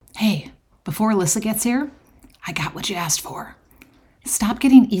Hey, before Alyssa gets here, I got what you asked for. Stop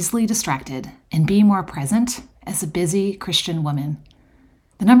getting easily distracted and be more present as a busy Christian woman.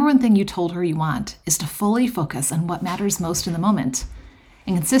 The number one thing you told her you want is to fully focus on what matters most in the moment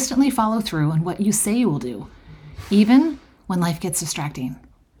and consistently follow through on what you say you will do, even when life gets distracting.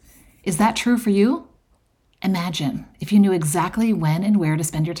 Is that true for you? Imagine if you knew exactly when and where to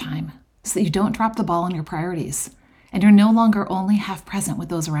spend your time so that you don't drop the ball on your priorities and you're no longer only half present with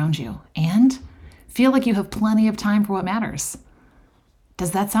those around you and feel like you have plenty of time for what matters.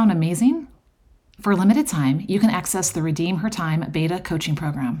 Does that sound amazing? For a limited time, you can access the Redeem Her Time beta coaching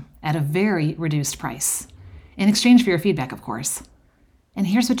program at a very reduced price, in exchange for your feedback, of course. And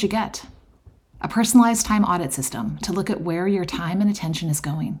here's what you get: a personalized time audit system to look at where your time and attention is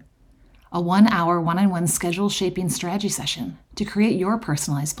going, a 1-hour one-on-one schedule shaping strategy session to create your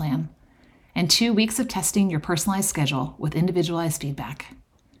personalized plan, and 2 weeks of testing your personalized schedule with individualized feedback.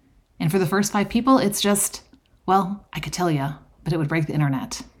 And for the first 5 people, it's just, well, I could tell you, but it would break the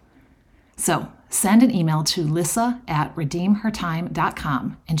internet. So send an email to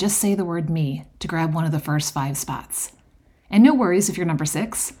lissa@redeemhertime.com and just say the word me to grab one of the first 5 spots. And no worries if you're number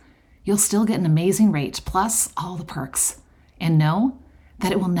 6, you'll still get an amazing rate plus all the perks. And know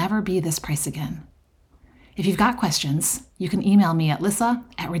that it will never be this price again. If you've got questions, you can email me at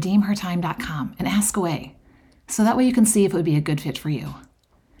lissa@redeemhertime.com and ask away. So that way you can see if it would be a good fit for you.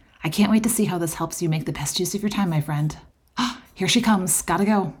 I can't wait to see how this helps you make the best use of your time, my friend. Here she comes. Gotta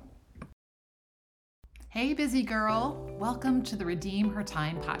go. Hey, busy girl. Welcome to the Redeem Her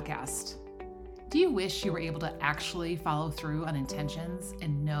Time podcast. Do you wish you were able to actually follow through on intentions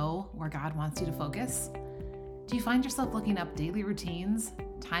and know where God wants you to focus? Do you find yourself looking up daily routines,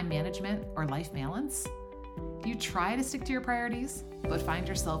 time management, or life balance? Do you try to stick to your priorities, but find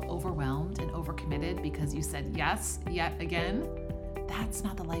yourself overwhelmed and overcommitted because you said yes yet again? That's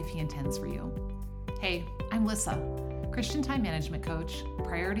not the life He intends for you. Hey, I'm Lissa, Christian time management coach,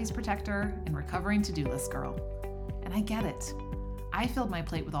 priorities protector, and recovering to-do list girl. And I get it. I filled my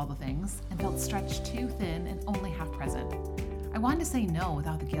plate with all the things and felt stretched too thin and only half present. I wanted to say no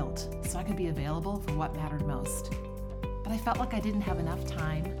without the guilt so I could be available for what mattered most. But I felt like I didn't have enough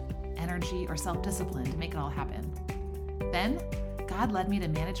time, energy, or self-discipline to make it all happen. Then, God led me to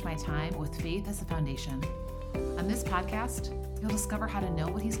manage my time with faith as a foundation. On this podcast, you'll discover how to know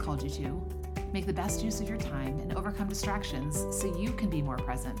what He's called you to, make the best use of your time, and overcome distractions so you can be more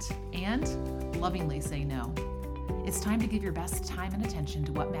present and lovingly say no. It's time to give your best time and attention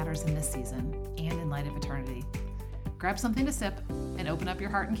to what matters in this season and in light of eternity. Grab something to sip and open up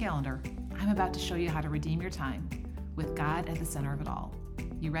your heart and calendar. I'm about to show you how to redeem your time with God at the center of it all.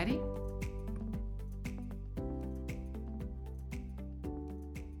 You ready?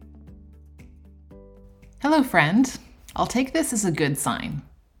 Hello, friend. I'll take this as a good sign.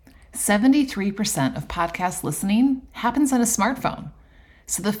 73% of podcast listening happens on a smartphone.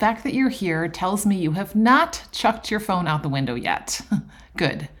 So the fact that you're here tells me you have not chucked your phone out the window yet.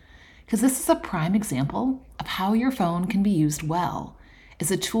 Good. Because this is a prime example of how your phone can be used well as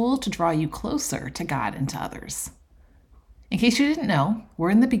a tool to draw you closer to God and to others. In case you didn't know, we're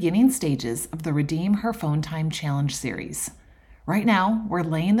in the beginning stages of the Redeem Her Phone Time Challenge series. Right now, we're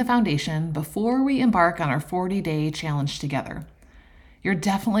laying the foundation before we embark on our 40-day challenge together. You're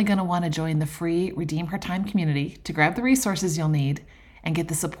definitely going to want to join the free Redeem Her Time community to grab the resources you'll need and get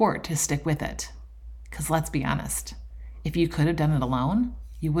the support to stick with it. Because let's be honest, if you could have done it alone,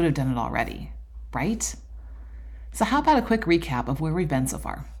 you would have done it already, right? So how about a quick recap of where we've been so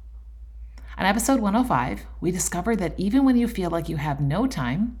far? On episode 105, we discovered that even when you feel like you have no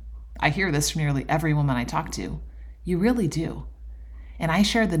time, I hear this from nearly every woman I talk to, you really do. And I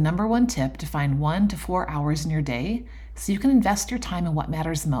shared the number one tip to find 1 to 4 hours in your day so you can invest your time in what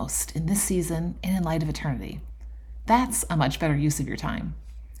matters most in this season and in light of eternity. That's a much better use of your time.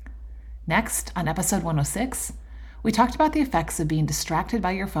 Next, on episode 106, we talked about the effects of being distracted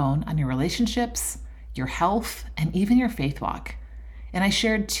by your phone on your relationships, your health, and even your faith walk. And I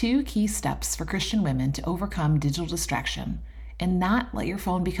shared 2 key steps for Christian women to overcome digital distraction and not let your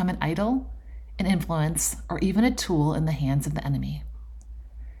phone become an idol, an influence, or even a tool in the hands of the enemy.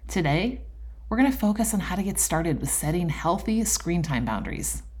 Today, we're going to focus on how to get started with setting healthy screen time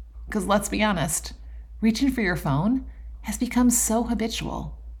boundaries. Because let's be honest, reaching for your phone has become so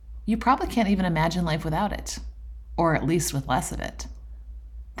habitual, you probably can't even imagine life without it, or at least with less of it.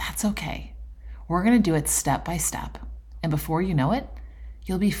 That's okay. We're going to do it step by step, and before you know it,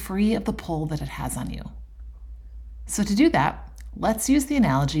 you'll be free of the pull that it has on you. So to do that, let's use the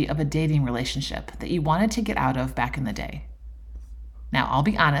analogy of a dating relationship that you wanted to get out of back in the day. Now, I'll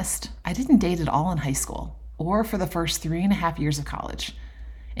be honest, I didn't date at all in high school or for the first 3.5 years of college.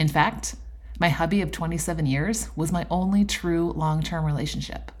 In fact, my hubby of 27 years was my only true long-term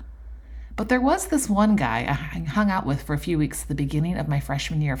relationship. But there was this one guy I hung out with for a few weeks at the beginning of my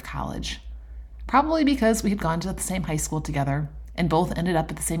freshman year of college. Probably because we had gone to the same high school together and both ended up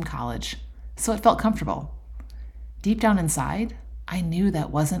at the same college, so it felt comfortable. Deep down inside, I knew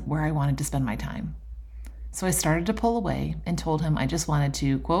that wasn't where I wanted to spend my time. So I started to pull away and told him I just wanted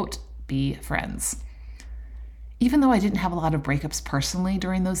to, quote, be friends. Even though I didn't have a lot of breakups personally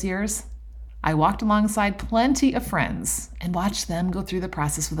during those years, I walked alongside plenty of friends and watched them go through the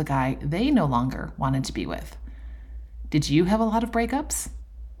process with a guy they no longer wanted to be with. Did you have a lot of breakups?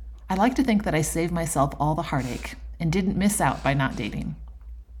 I like to think that I saved myself all the heartache and didn't miss out by not dating.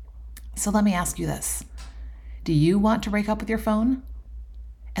 So let me ask you this. Do you want to break up with your phone?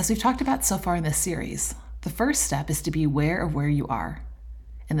 As we've talked about so far in this series, the first step is to be aware of where you are.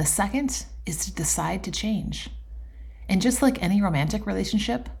 And the second is to decide to change. And just like any romantic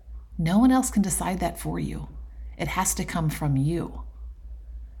relationship, no one else can decide that for you. It has to come from you.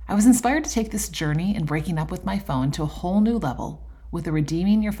 I was inspired to take this journey in breaking up with my phone to a whole new level with the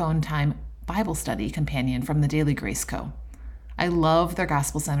Redeeming Your Phone Time Bible study companion from the Daily Grace Co. I love their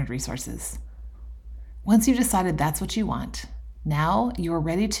gospel-centered resources. Once you've decided that's what you want, now you are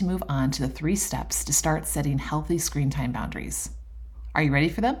ready to move on to the 3 steps to start setting healthy screen time boundaries. Are you ready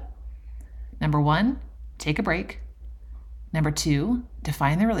for them? Number 1, take a break. Number 2,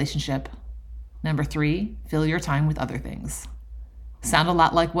 define the relationship. Number 3, fill your time with other things. Sound a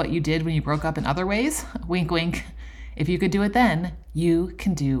lot like what you did when you broke up in other ways? Wink, wink. If you could do it then, you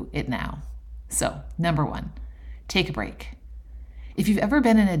can do it now. So, number 1, take a break. If you've ever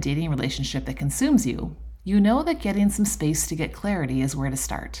been in a dating relationship that consumes you, you know that getting some space to get clarity is where to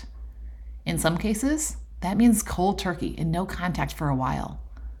start. In some cases, that means cold turkey and no contact for a while,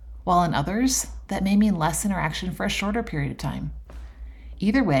 while in others, that may mean less interaction for a shorter period of time.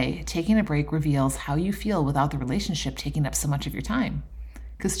 Either way, taking a break reveals how you feel without the relationship taking up so much of your time,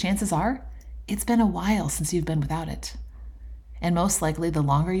 because chances are, it's been a while since you've been without it. And most likely, the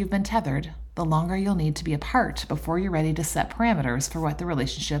longer you've been tethered, the longer you'll need to be apart before you're ready to set parameters for what the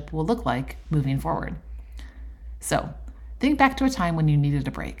relationship will look like moving forward. So, think back to a time when you needed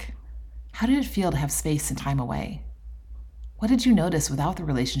a break. How did it feel to have space and time away? What did you notice without the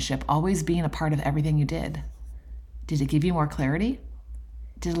relationship always being a part of everything you did? Did it give you more clarity?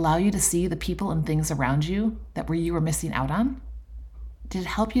 Did it allow you to see the people and things around you that you were missing out on? Did it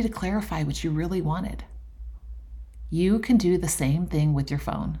help you to clarify what you really wanted? You can do the same thing with your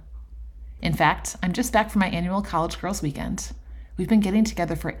phone. In fact, I'm just back from my annual College Girls Weekend. We've been getting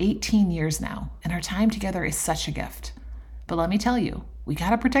together for 18 years now, and our time together is such a gift. But let me tell you, we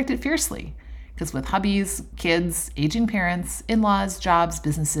gotta protect it fiercely, because with hubbies, kids, aging parents, in-laws, jobs,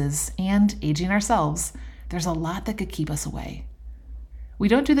 businesses, and aging ourselves, there's a lot that could keep us away. We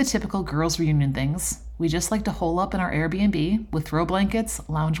don't do the typical girls' reunion things. We just like to hole up in our Airbnb with throw blankets,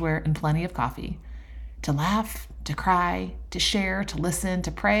 loungewear, and plenty of coffee. To laugh, to cry, to share, to listen,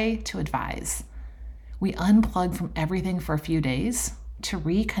 to pray, to advise. We unplug from everything for a few days to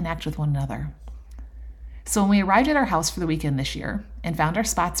reconnect with one another. So when we arrived at our house for the weekend this year and found our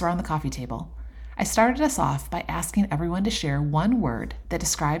spots around the coffee table, I started us off by asking everyone to share one word that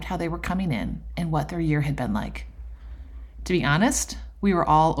described how they were coming in and what their year had been like. To be honest, we were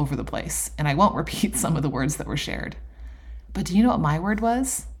all over the place, and I won't repeat some of the words that were shared. But do you know what my word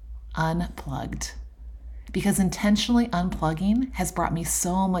was? Unplugged. Because intentionally unplugging has brought me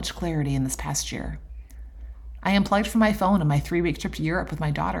so much clarity in this past year. I unplugged from my phone on my 3-week trip to Europe with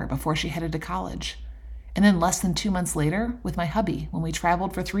my daughter before she headed to college. And then less than 2 months later with my hubby when we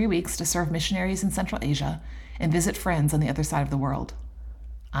traveled for 3 weeks to serve missionaries in Central Asia and visit friends on the other side of the world.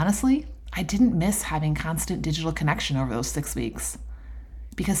 Honestly, I didn't miss having constant digital connection over those 6 weeks.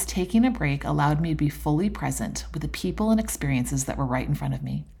 Because taking a break allowed me to be fully present with the people and experiences that were right in front of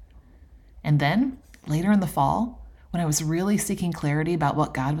me. And then, later in the fall, when I was really seeking clarity about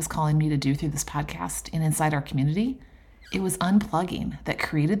what God was calling me to do through this podcast and inside our community, it was unplugging that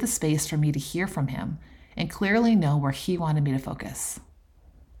created the space for me to hear from Him and clearly know where He wanted me to focus.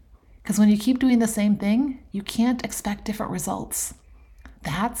 Because when you keep doing the same thing, you can't expect different results.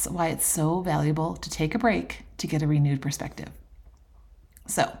 That's why it's so valuable to take a break to get a renewed perspective.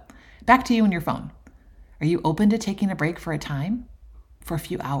 So, back to you and your phone. Are you open to taking a break for a time? For a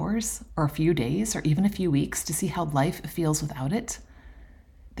few hours, or a few days, or even a few weeks to see how life feels without it?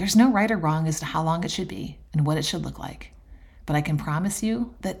 There's no right or wrong as to how long it should be and what it should look like. But I can promise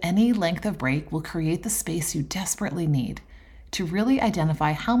you that any length of break will create the space you desperately need to really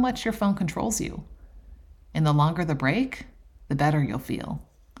identify how much your phone controls you. And the longer the break, the better you'll feel.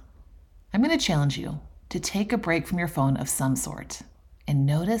 I'm going to challenge you to take a break from your phone of some sort. and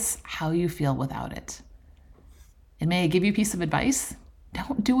notice how you feel without it. And may I give you a piece of advice?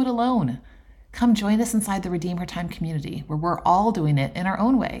 Don't do it alone. Come join us inside the Redeem Her Time community, where we're all doing it in our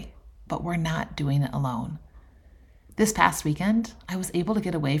own way, but we're not doing it alone. This past weekend, I was able to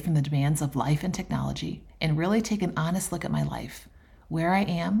get away from the demands of life and technology and really take an honest look at my life, where I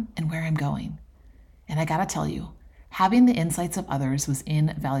am and where I'm going. And I gotta tell you, having the insights of others was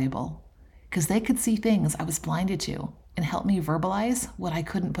invaluable because they could see things I was blinded to and help me verbalize what I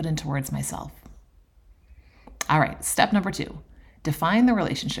couldn't put into words myself. All right, step number 2, define the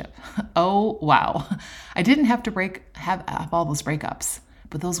relationship. Oh, wow. I didn't have to have all those breakups,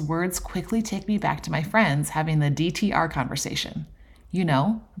 but those words quickly take me back to my friends having the DTR conversation. You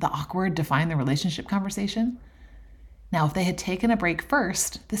know, the awkward define the relationship conversation. Now, if they had taken a break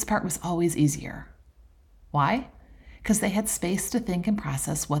first, this part was always easier. Why? Because they had space to think and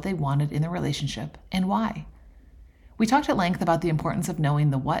process what they wanted in the relationship and why. We talked at length about the importance of knowing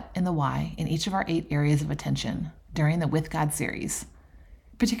the what and the why in each of our 8 areas of attention during the With God series,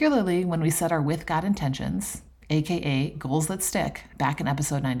 particularly when we set our With God intentions, aka goals that stick, back in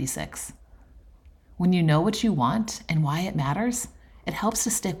episode 96. When you know what you want and why it matters, it helps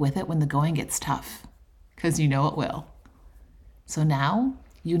to stick with it when the going gets tough, because you know it will. So now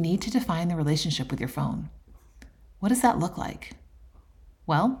you need to define the relationship with your phone. What does that look like?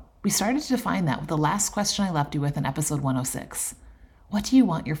 Well, we started to define that with the last question I left you with in episode 106. What do you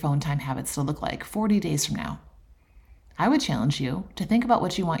want your phone time habits to look like 40 days from now? I would challenge you to think about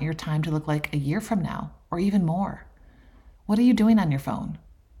what you want your time to look like a year from now, or even more. What are you doing on your phone?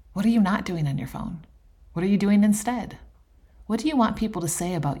 What are you not doing on your phone? What are you doing instead? What do you want people to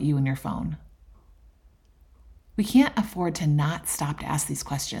say about you and your phone? We can't afford to not stop to ask these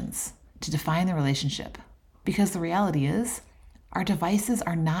questions, to define the relationship, because the reality is, our devices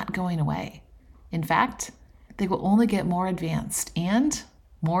are not going away. In fact, they will only get more advanced and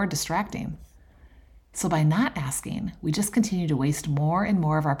more distracting. So by not asking, we just continue to waste more and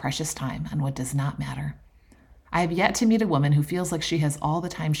more of our precious time on what does not matter. I have yet to meet a woman who feels like she has all the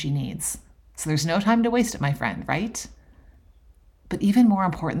time she needs. So there's no time to waste it, my friend, right? But even more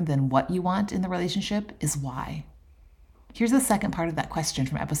important than what you want in the relationship is why. Here's the second part of that question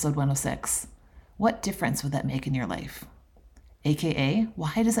from episode 106. What difference would that make in your life? AKA,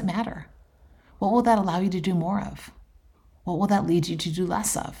 why does it matter? What will that allow you to do more of? What will that lead you to do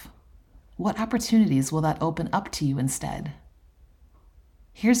less of? What opportunities will that open up to you instead?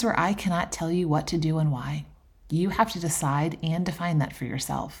 Here's where I cannot tell you what to do and why. You have to decide and define that for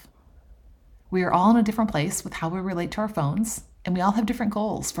yourself. We are all in a different place with how we relate to our phones, and we all have different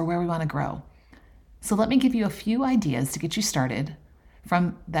goals for where we want to grow. So let me give you a few ideas to get you started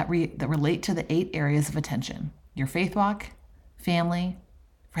from that relate to the 8 areas of attention: your faith walk, family,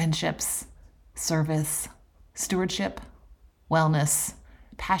 friendships, service, stewardship, wellness,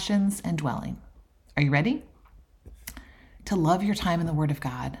 passions, and dwelling. Are you ready? To love your time in the Word of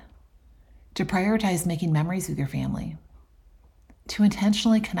God, to prioritize making memories with your family, to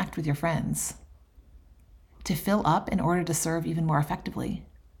intentionally connect with your friends, to fill up in order to serve even more effectively,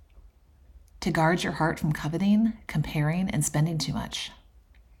 to guard your heart from coveting, comparing, and spending too much,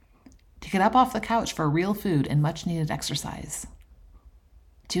 to get up off the couch for real food and much needed exercise,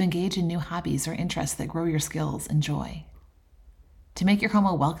 to engage in new hobbies or interests that grow your skills and joy, to make your home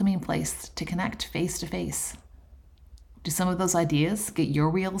a welcoming place to connect face to face. Do some of those ideas get your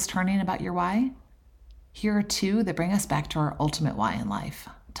wheels turning about your why? Here are 2 that bring us back to our ultimate why in life: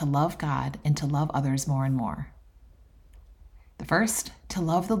 to love God and to love others more and more. The first, to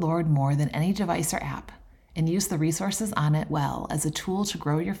love the Lord more than any device or app and use the resources on it well as a tool to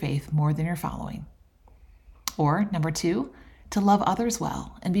grow your faith more than your following. Or number 2, to love others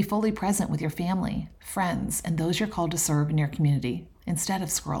well and be fully present with your family, friends, and those you're called to serve in your community instead of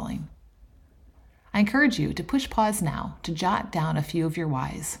scrolling. I encourage you to push pause now to jot down a few of your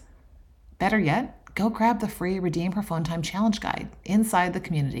whys. Better yet, go grab the free Redeem Her Phone Time Challenge Guide inside the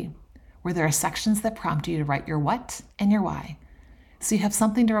community, where there are sections that prompt you to write your what and your why, so you have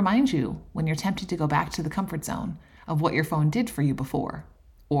something to remind you when you're tempted to go back to the comfort zone of what your phone did for you before,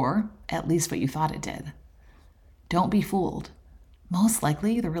 or at least what you thought it did. Don't be fooled. Most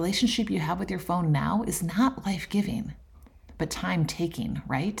likely, the relationship you have with your phone now is not life-giving, but time-taking,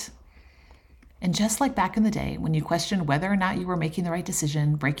 right? And just like back in the day when you questioned whether or not you were making the right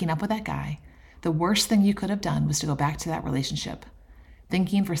decision breaking up with that guy, the worst thing you could have done was to go back to that relationship,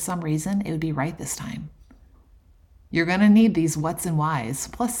 thinking for some reason it would be right this time. You're going to need these whats and whys,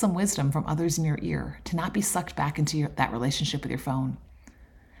 plus some wisdom from others in your ear, to not be sucked back into that relationship with your phone.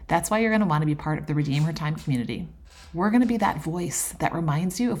 That's why you're going to want to be part of the Redeem Her Time community. We're going to be that voice that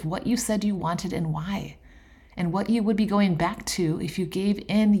reminds you of what you said you wanted and why, and what you would be going back to if you gave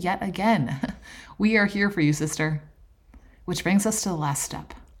in yet again. We are here for you, sister. Which brings us to the last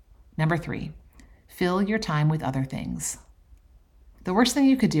step. Number 3, fill your time with other things. The worst thing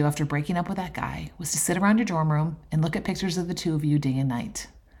you could do after breaking up with that guy was to sit around your dorm room and look at pictures of the two of you day and night.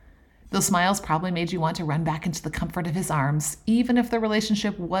 Those smiles probably made you want to run back into the comfort of his arms, even if the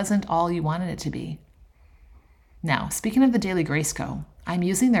relationship wasn't all you wanted it to be. Now, speaking of the Daily Grace Co., I'm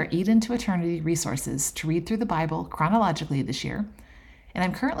using their Eat into Eternity resources to read through the Bible chronologically this year, and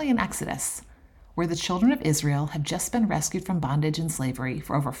I'm currently in Exodus, where the children of Israel have just been rescued from bondage and slavery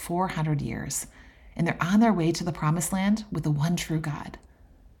for over 400 years, and they're on their way to the Promised Land with the one true God.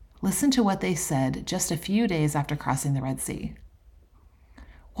 Listen to what they said just a few days after crossing the Red Sea.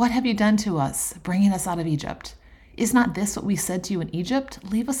 "What have you done to us, bringing us out of Egypt? Is not this what we said to you in Egypt?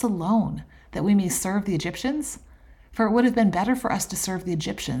 Leave us alone, that we may serve the Egyptians? For it would have been better for us to serve the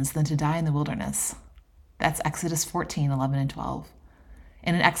Egyptians than to die in the wilderness." That's Exodus 14:11 and 12.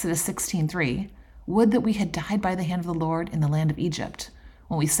 And in Exodus 16:3, "Would that we had died by the hand of the Lord in the land of Egypt,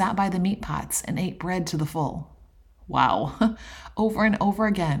 when we sat by the meat pots and ate bread to the full." Wow. Over and over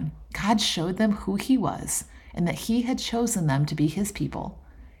again, God showed them who he was and that he had chosen them to be his people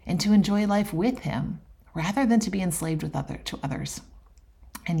and to enjoy life with him rather than to be enslaved to others.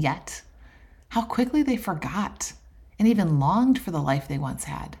 And yet, how quickly they forgot and even longed for the life they once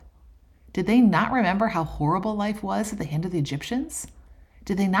had. Did they not remember how horrible life was at the hand of the Egyptians?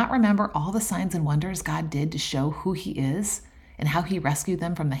 Did they not remember all the signs and wonders God did to show who he is and how he rescued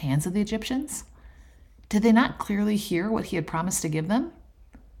them from the hands of the Egyptians? Did they not clearly hear what he had promised to give them?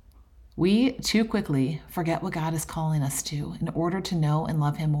 We too quickly forget what God is calling us to in order to know and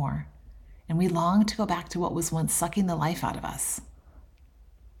love him more. And we long to go back to what was once sucking the life out of us.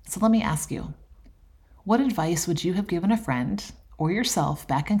 So let me ask you, what advice would you have given a friend or yourself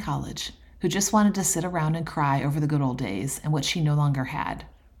back in college who just wanted to sit around and cry over the good old days and what she no longer had,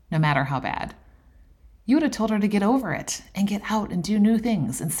 no matter how bad? You would have told her to get over it and get out and do new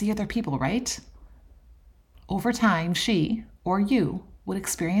things and see other people, right? Over time, she or you would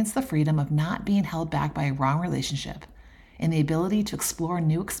experience the freedom of not being held back by a wrong relationship and the ability to explore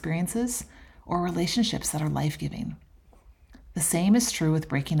new experiences or relationships that are life-giving. The same is true with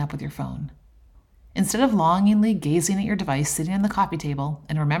breaking up with your phone. Instead of longingly gazing at your device sitting on the coffee table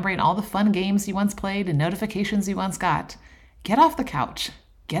and remembering all the fun games you once played and notifications you once got, get off the couch,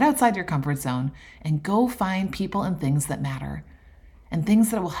 get outside your comfort zone, and go find people and things that matter, and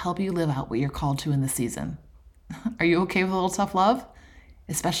things that will help you live out what you're called to in this season. Are you okay with a little tough love?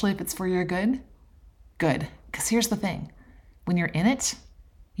 Especially if it's for your good? Good, because here's the thing. When you're in it,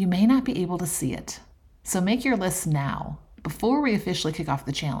 you may not be able to see it. So make your list now, before we officially kick off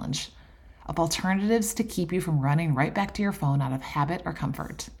the challenge, of alternatives to keep you from running right back to your phone out of habit or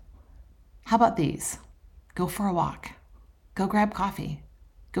comfort. How about these? Go for a walk. Go grab coffee.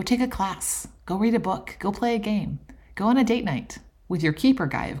 Go take a class. Go read a book. Go play a game. Go on a date night, with your keeper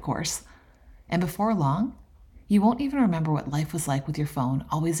guy, of course. And before long, you won't even remember what life was like with your phone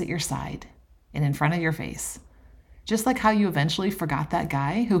always at your side and in front of your face. Just like how you eventually forgot that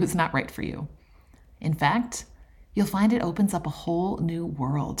guy who was not right for you. In fact, you'll find it opens up a whole new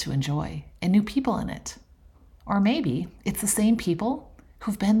world to enjoy and new people in it. Or maybe it's the same people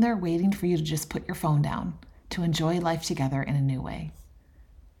who've been there waiting for you to just put your phone down to enjoy life together in a new way.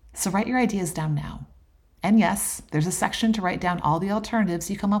 So write your ideas down now. And yes, there's a section to write down all the alternatives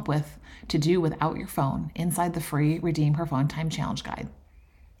you come up with to do without your phone inside the free Redeem Her Phone Time Challenge Guide.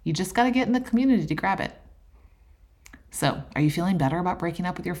 You just got to get in the community to grab it. So, are you feeling better about breaking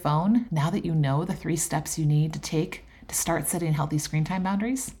up with your phone now that you know the 3 steps you need to take to start setting healthy screen time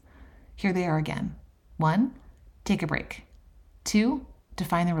boundaries? Here they are again. 1, take a break. 2,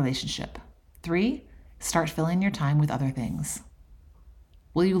 define the relationship. 3, start filling your time with other things.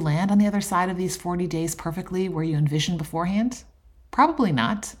 Will you land on the other side of these 40 days perfectly where you envisioned beforehand? Probably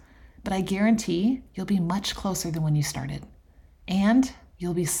not, but I guarantee you'll be much closer than when you started. And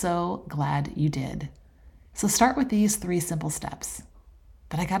you'll be so glad you did. So start with these 3 simple steps.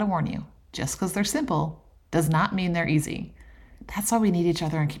 But I gotta warn you, just because they're simple does not mean they're easy. That's why we need each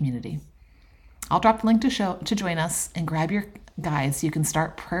other in community. I'll drop the link to join us and grab your guides so you can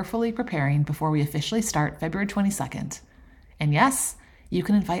start prayerfully preparing before we officially start February 22nd. And yes, you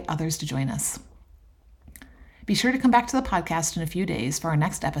can invite others to join us. Be sure to come back to the podcast in a few days for our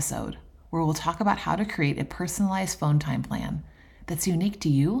next episode, where we'll talk about how to create a personalized phone time plan that's unique to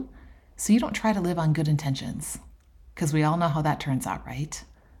you so you don't try to live on good intentions, because we all know how that turns out, right?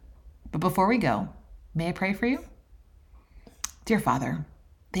 But before we go, may I pray for you? Dear Father,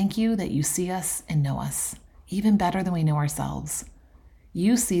 thank you that you see us and know us, even better than we know ourselves.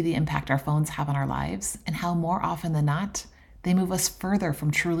 You see the impact our phones have on our lives and how more often than not, they move us further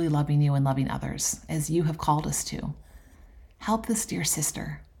from truly loving you and loving others, as you have called us to. Help this dear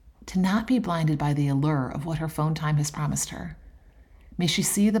sister to not be blinded by the allure of what her phone time has promised her. May she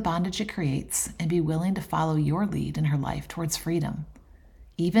see the bondage it creates and be willing to follow your lead in her life towards freedom,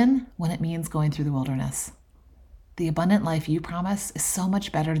 even when it means going through the wilderness. The abundant life you promise is so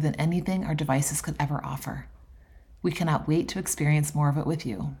much better than anything our devices could ever offer. We cannot wait to experience more of it with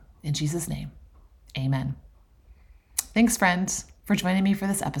you. In Jesus' name, amen. Thanks, friends, for joining me for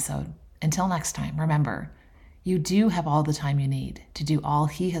this episode. Until next time, remember, you do have all the time you need to do all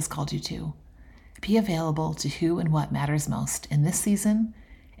He has called you to. Be available to who and what matters most in this season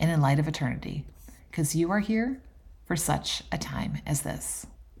and in light of eternity, because you are here for such a time as this.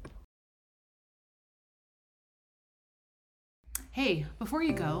 Hey, before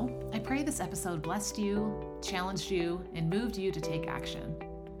you go, I pray this episode blessed you, challenged you, and moved you to take action.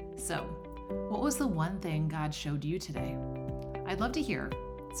 So, what was the one thing God showed you today? I'd love to hear.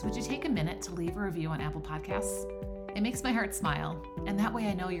 So would you take a minute to leave a review on Apple Podcasts? It makes my heart smile, and that way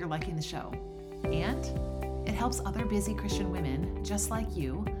I know you're liking the show. And it helps other busy Christian women just like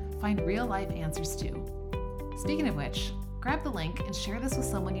you find real-life answers too. Speaking of which, grab the link and share this with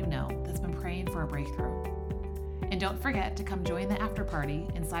someone you know that's been praying for a breakthrough. And don't forget to come join the after party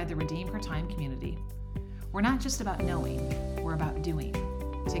inside the Redeem Her Time community. We're not just about knowing, we're about doing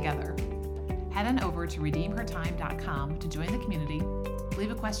together. Head on over to redeemhertime.com to join the community,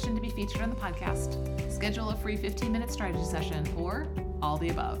 leave a question to be featured on the podcast, schedule a free 15-minute strategy session, or all the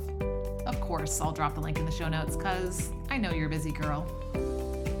above. Of course, I'll drop the link in the show notes because I know you're a busy girl.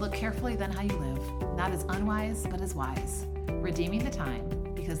 Look carefully then how you live, not as unwise, but as wise, redeeming the time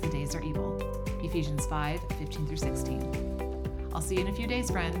because the days are evil. Ephesians 5:15-16. I'll see you in a few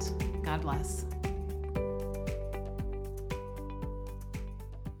days, friend. God bless.